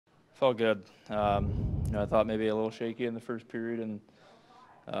Felt good. I thought maybe a little shaky in the first period, and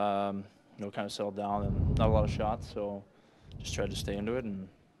kind of settled down and not a lot of shots. So just tried to stay into it, and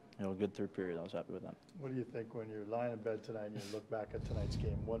good third period. I was happy with that. What do you think when you're lying in bed tonight and you look back at tonight's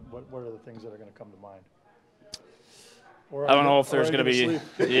game? What are the things that are going to come to mind? I don't know if there's going to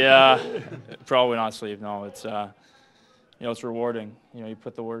be. Yeah, probably not sleep. No, it's it's rewarding. You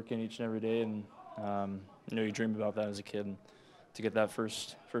put the work in each and every day, and you dream about that as a kid. And to get that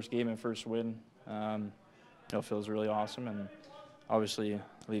first game and first win, feels really awesome, and obviously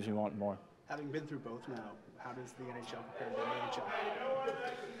leaves me wanting more. Having been through both now, how does the NHL compare to the NHL?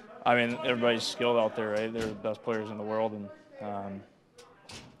 I mean, everybody's skilled out there, right? They're the best players in the world, and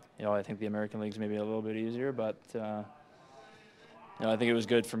I think the American League's maybe a little bit easier, but I think it was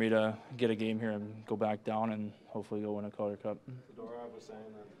good for me to get a game here and go back down and hopefully go win a Calder Cup. Zadorov was saying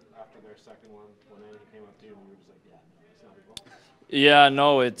that after their second one, when Andy came up to you, you were just like, yeah, no, it's not a goal. Yeah,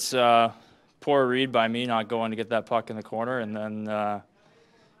 no, it's poor read by me not going to get that puck in the corner, and then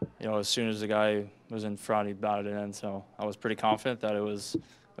as soon as the guy was in front, he batted it in. So I was pretty confident that it was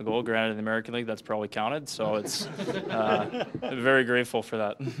a goal. Granted, in the American League, that's probably counted. So it's very grateful for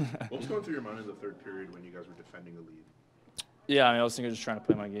that. What was going through your mind in the third period when you guys were defending the lead? Yeah, I was thinking just trying to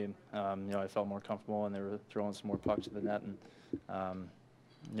play my game. I felt more comfortable, and they were throwing some more pucks at the net, and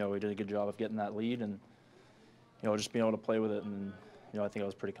we did a good job of getting that lead, and just being able to play with it. And I think I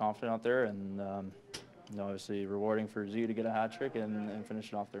was pretty confident out there, and obviously rewarding for Z to get a hat trick and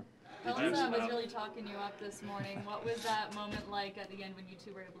finish it off there. Helena was really talking you up this morning. What was that moment like at the end when you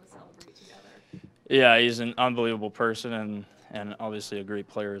two were able to celebrate together? Yeah, he's an unbelievable person and obviously a great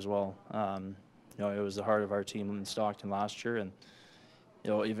player as well. It was the heart of our team in Stockton last year, and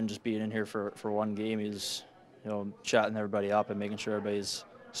even just being in here for one game, he's chatting everybody up and making sure everybody's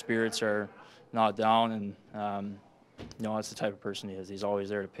spirits are not down, and that's the type of person he is. He's always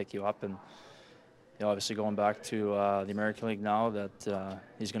there to pick you up, and obviously going back to the American League now, that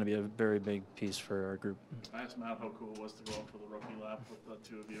he's going to be a very big piece for our group. I asked Matt how cool it was to go out for the rookie lap with the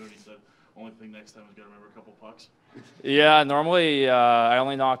two of you, and he said only thing next time is got to remember a couple pucks. Yeah, normally I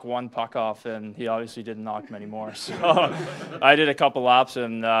only knock one puck off, and he obviously didn't knock many more. So I did a couple laps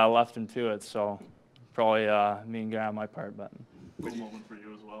and left him to it. So probably me and Guy on my part, but Cool moment for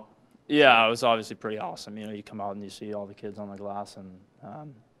you as well. Yeah, it was obviously pretty awesome. You come out and you see all the kids on the glass, and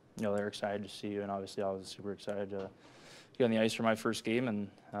they're excited to see you, and obviously I was super excited to get on the ice for my first game, and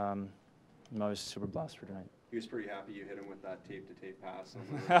I'm obviously super blessed for tonight. He was pretty happy you hit him with that tape-to-tape pass.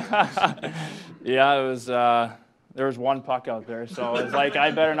 Yeah, it was. There was one puck out there, so it was like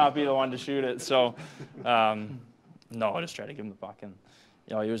I better not be the one to shoot it. So, no, I just tried to give him the puck, and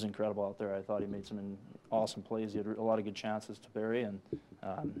he was incredible out there. I thought he made some awesome plays. He had a lot of good chances to bury, and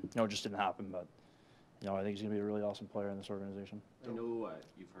it just didn't happen. But I think he's going to be a really awesome player in this organization. I know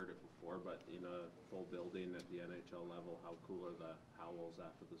you've heard it before, but in a full building at the NHL level, how cool are the howls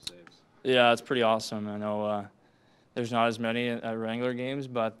after the saves? Yeah, it's pretty awesome. I know there's not as many at Wrangler games,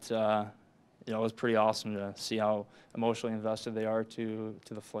 but it was pretty awesome to see how emotionally invested they are to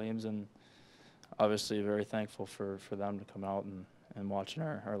the Flames, and obviously very thankful for them to come out and watching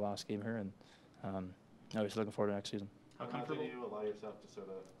our last game here, and obviously looking forward to next season. How comfortable do you allow yourself to sort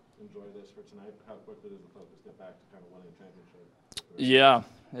of enjoy this for tonight? How quickly does the focus get back to kind of winning a championship? Yeah,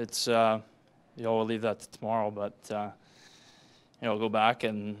 it's we'll leave that to tomorrow, but go back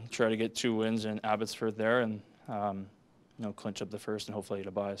and try to get 2 wins in Abbotsford there, and clinch up the first and hopefully get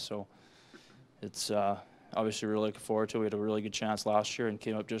a bye. So it's obviously really looking forward to it. We had a really good chance last year and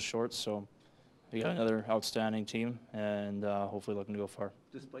came up just short. So we got another outstanding team, and hopefully looking to go far.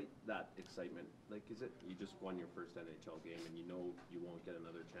 Despite that excitement, is it you just won your first NHL game and you know you won't get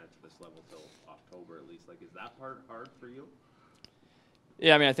another chance at this level till October at least? Is that part hard for you?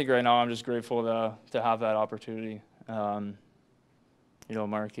 Yeah, I think right now I'm just grateful to have that opportunity.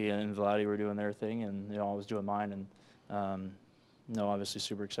 Marky and Vladdy were doing their thing, and I was doing mine, and obviously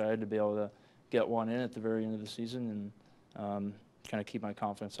super excited to be able to get one in at the very end of the season, and kind of keep my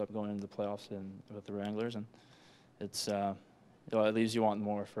confidence up going into the playoffs and with the Wranglers, and it's it leaves you wanting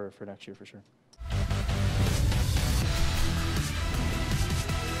more for next year for sure.